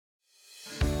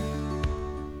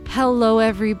Hello,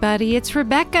 everybody. It's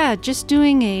Rebecca, just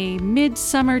doing a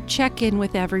midsummer check-in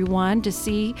with everyone to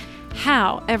see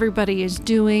how everybody is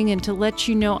doing and to let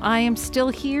you know I am still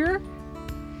here,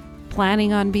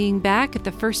 planning on being back at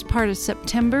the first part of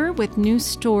September with new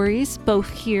stories,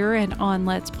 both here and on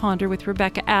Let's Ponder with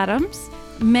Rebecca Adams.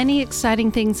 Many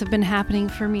exciting things have been happening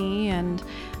for me, and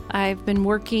I've been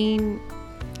working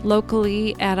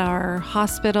locally at our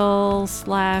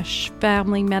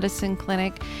hospital/family medicine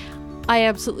clinic. I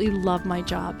absolutely love my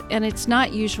job, and it's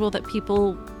not usual that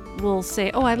people will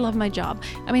say, oh, I love my job.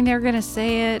 I mean, they're going to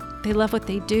say it, they love what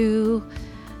they do,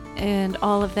 and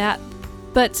all of that.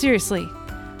 But seriously,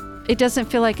 it doesn't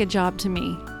feel like a job to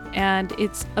me, and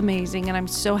it's amazing, and I'm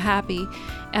so happy.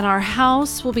 And our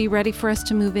house will be ready for us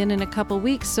to move in a couple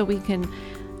weeks so we can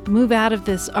move out of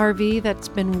this RV that's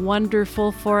been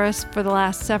wonderful for us for the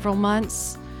last several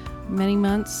months, many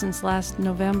months since last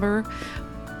November.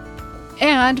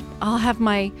 And I'll have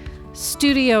my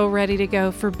studio ready to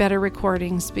go for better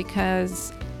recordings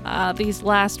because these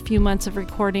last few months of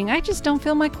recording, I just don't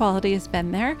feel my quality has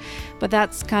been there. But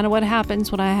that's kind of what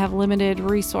happens when I have limited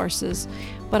resources.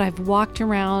 But I've walked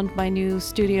around my new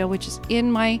studio, which is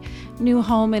in my new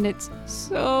home, and it's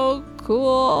so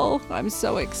cool. I'm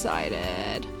so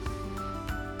excited.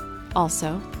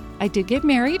 Also, I did get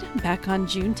married back on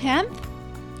June 10th.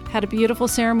 Had a beautiful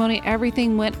ceremony.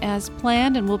 Everything went as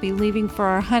planned, and we'll be leaving for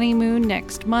our honeymoon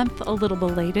next month, a little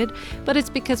belated, but it's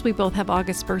because we both have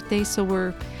August birthdays, so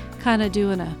we're kind of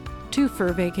doing a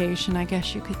twofer vacation, I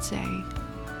guess you could say.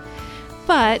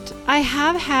 But I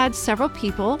have had several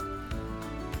people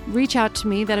reach out to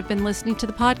me that have been listening to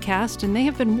the podcast, and they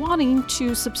have been wanting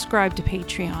to subscribe to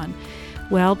Patreon.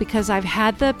 Well, because I've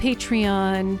had the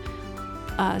Patreon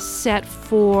set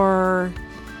for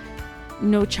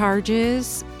no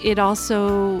charges, it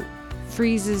also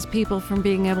freezes people from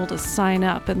being able to sign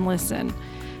up and listen.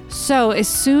 So as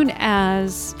soon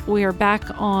as we are back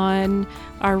on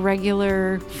our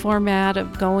regular format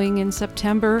of going in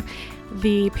September,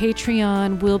 the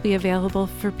Patreon will be available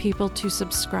for people to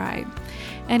subscribe.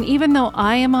 And even though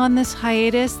I am on this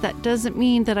hiatus, that doesn't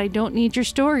mean that I don't need your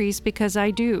stories, because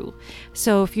I do.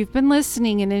 So if you've been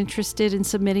listening and interested in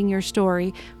submitting your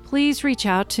story, please reach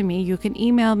out to me. You can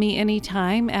email me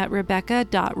anytime at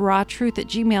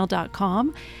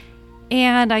rebecca.rawtruth@gmail.com,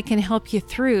 and I can help you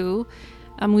through.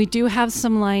 We do have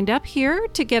some lined up here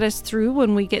to get us through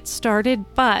when we get started,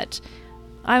 but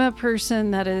I'm a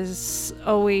person that is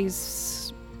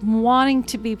always wanting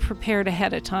to be prepared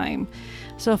ahead of time.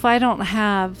 So if I don't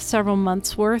have several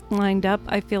months worth lined up,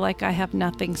 I feel like I have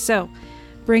nothing. So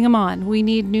bring them on. We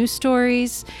need new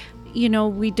stories. You know,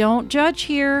 we don't judge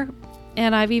here.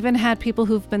 And I've even had people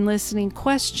who've been listening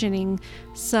questioning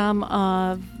some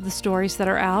of the stories that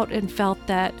are out and felt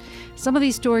that some of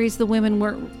these stories, the women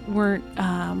weren't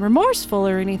remorseful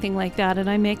or anything like that. And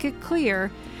I make it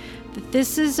clear that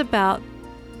this is about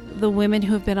the women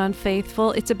who have been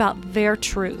unfaithful. It's about their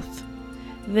truth.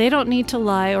 They don't need to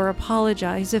lie or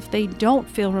apologize if they don't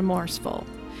feel remorseful.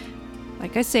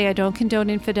 Like I say, I don't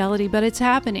condone infidelity, but it's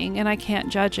happening and I can't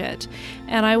judge it.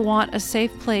 And I want a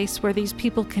safe place where these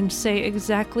people can say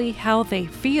exactly how they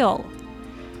feel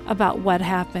about what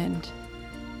happened.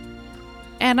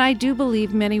 And I do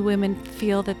believe many women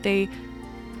feel that they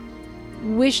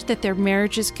wish that their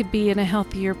marriages could be in a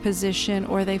healthier position,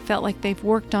 or they felt like they've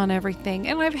worked on everything.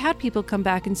 And I've had people come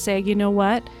back and say, you know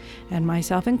what, and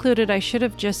myself included, I should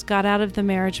have just got out of the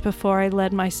marriage before I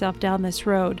led myself down this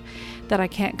road that I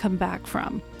can't come back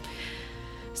from.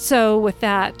 So with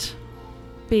that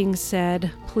being said,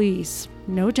 please,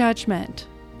 no judgment.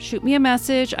 Shoot me a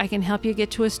message. I can help you get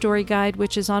to a story guide,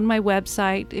 which is on my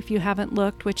website if you haven't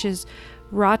looked, which is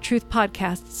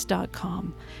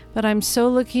rawtruthpodcasts.com. But I'm so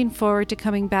looking forward to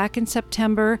coming back in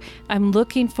September. I'm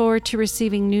looking forward to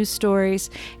receiving new stories,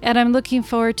 and I'm looking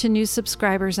forward to new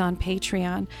subscribers on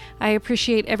Patreon. I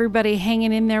appreciate everybody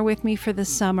hanging in there with me for the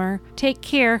summer. Take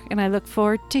care, and I look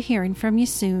forward to hearing from you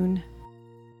soon.